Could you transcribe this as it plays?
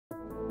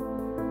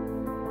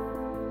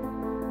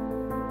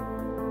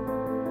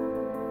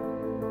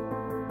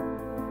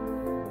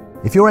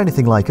If you're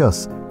anything like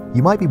us,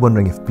 you might be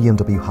wondering if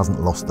BMW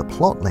hasn't lost the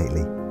plot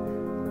lately.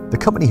 The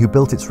company who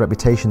built its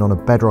reputation on a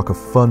bedrock of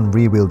fun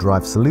rear-wheel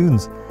drive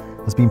saloons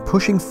has been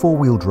pushing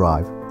four-wheel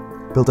drive,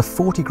 built a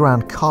 40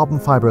 grand carbon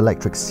fibre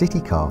electric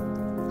city car,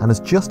 and has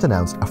just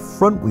announced a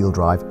front-wheel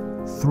drive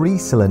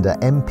 3-cylinder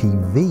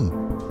MPV.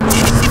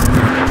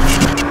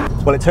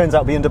 Well, it turns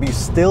out BMW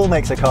still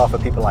makes a car for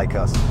people like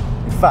us.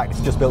 In fact,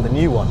 it's just built a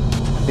new one,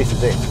 and this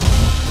is it.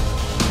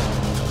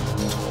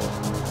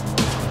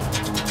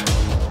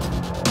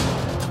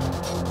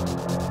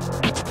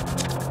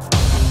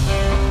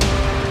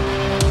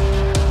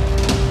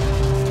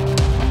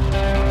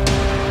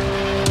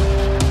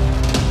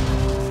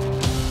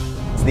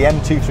 It's the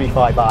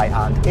M235i,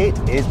 and it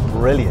is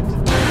brilliant.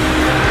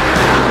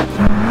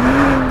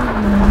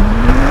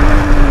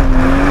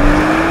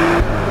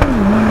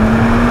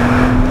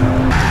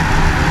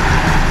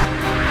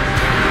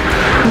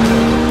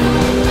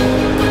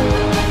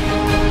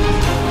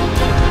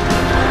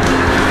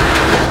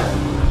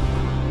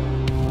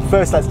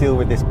 First, let's deal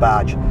with this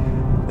badge.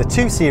 The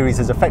 2 Series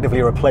is effectively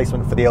a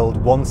replacement for the old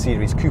 1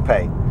 Series coupe.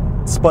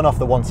 It's spun off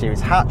the 1 Series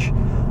hatch,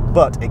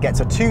 but it gets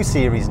a 2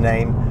 Series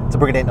name to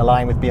bring it into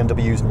line with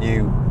BMW's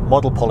new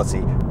model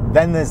policy.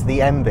 Then there's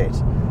the M bit.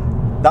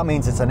 That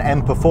means it's an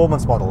M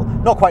performance model,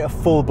 not quite a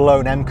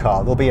full-blown M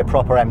car. There'll be a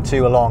proper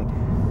M2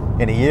 along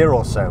in a year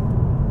or so.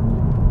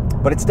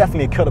 But it's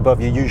definitely a cut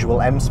above your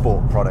usual M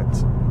Sport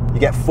product. You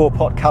get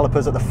 4-pot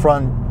calipers at the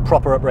front,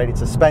 proper uprated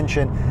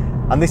suspension,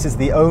 and this is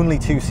the only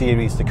 2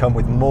 Series to come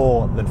with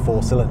more than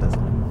 4 cylinders.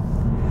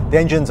 The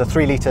engine's a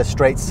 3-litre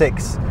straight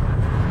 6,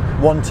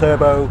 1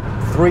 turbo,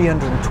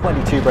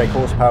 322 brake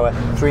horsepower,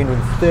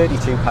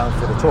 332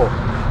 pounds-foot of torque.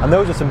 And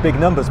those are some big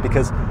numbers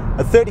because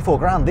at 34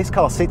 grand, this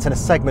car sits in a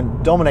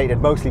segment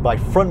dominated mostly by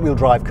front-wheel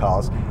drive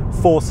cars,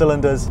 4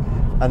 cylinders,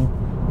 and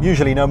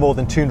usually no more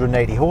than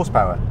 280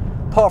 horsepower.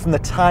 Apart from the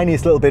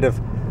tiniest little bit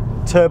of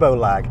turbo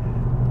lag,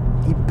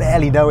 you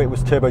barely know it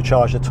was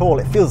turbocharged at all.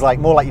 It feels like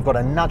more like you've got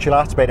a natural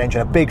aspirated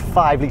engine, a big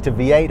 5-litre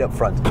V8 up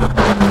front.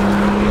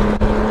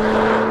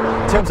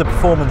 In terms of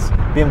performance,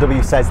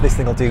 BMW says this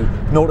thing will do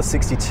 0 to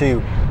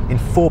 62 in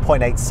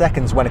 4.8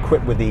 seconds when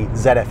equipped with the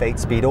ZF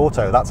 8-speed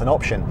auto. That's an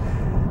option.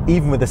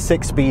 Even with the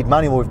 6-speed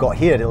manual we've got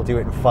here, it'll do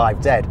it in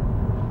 5 dead.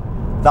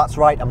 That's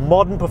right, a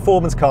modern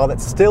performance car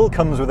that still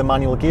comes with a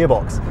manual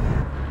gearbox.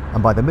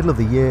 And by the middle of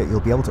the year,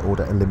 you'll be able to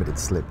order a limited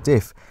slip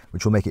diff,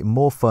 which will make it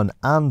more fun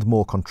and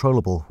more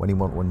controllable when you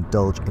want to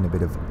indulge in a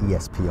bit of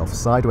ESP off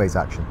sideways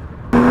action.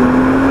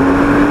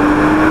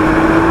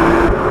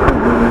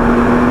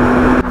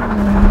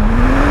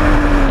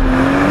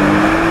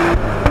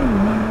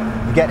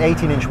 You get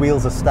 18-inch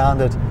wheels as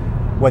standard,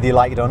 whether you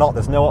like it or not.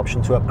 There's no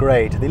option to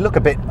upgrade. They look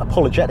a bit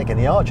apologetic in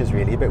the arches,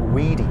 really, a bit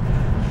weedy,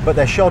 but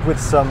they're shod with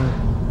some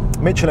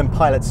Michelin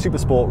Pilot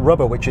Supersport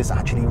rubber, which is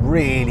actually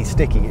really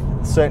sticky,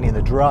 certainly in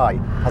the dry.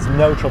 Has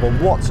no trouble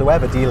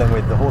whatsoever dealing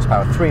with the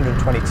horsepower.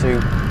 322,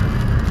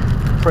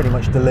 pretty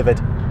much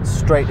delivered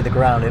straight to the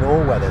ground in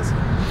all weathers.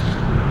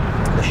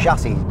 The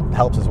chassis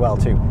helps as well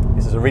too.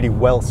 This is a really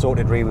well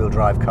sorted rear-wheel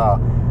drive car.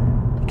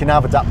 You can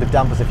have adaptive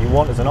dampers if you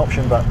want as an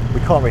option, but we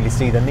can't really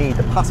see the need.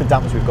 The passive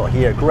dampers we've got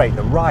here are great.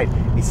 The ride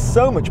is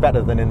so much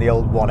better than in the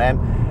old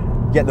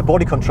 1M, yet the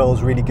body control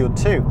is really good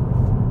too.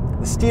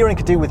 The steering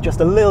could do with just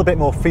a little bit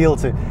more feel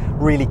to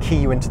really key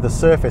you into the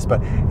surface,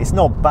 but it's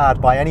not bad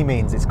by any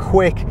means. It's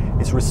quick,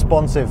 it's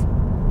responsive,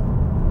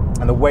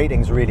 and the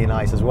weighting's really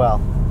nice as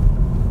well.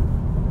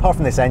 Apart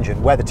from this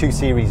engine, where the 2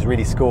 Series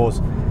really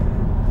scores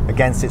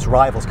against its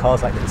rivals,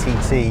 cars like the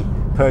TT,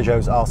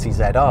 Peugeot's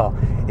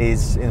RCZR,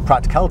 is in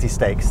practicality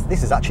stakes.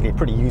 This is actually a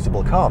pretty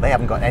usable car. They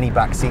haven't got any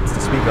back seats to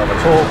speak of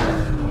at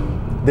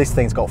all. This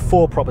thing's got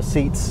 4 proper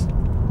seats,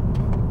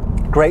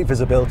 great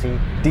visibility,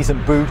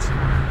 decent boot.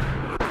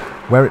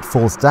 Where it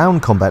falls down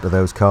compared to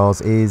those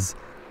cars is,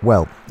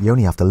 well, you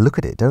only have to look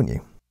at it, don't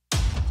you?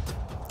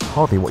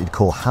 Hardly what you'd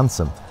call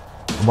handsome.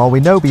 And while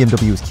we know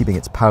BMW is keeping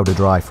its powder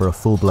dry for a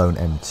full-blown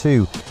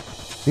M2,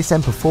 this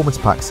M Performance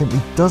Pack simply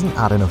doesn't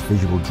add enough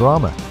visual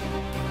drama.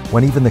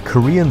 When even the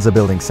Koreans are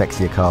building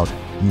sexier cars,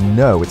 you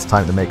know it's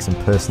time to make some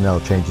personnel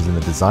changes in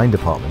the design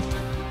department.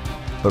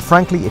 But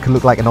frankly, it could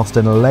look like an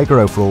Austin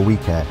Allegro for all we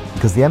care,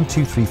 because the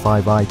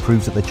M235i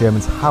proves that the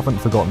Germans haven't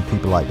forgotten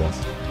people like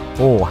us,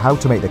 or how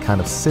to make the kind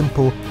of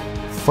simple,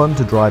 fun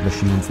to drive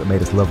machines that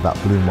made us love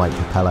that blue and white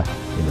propeller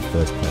in the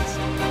first place.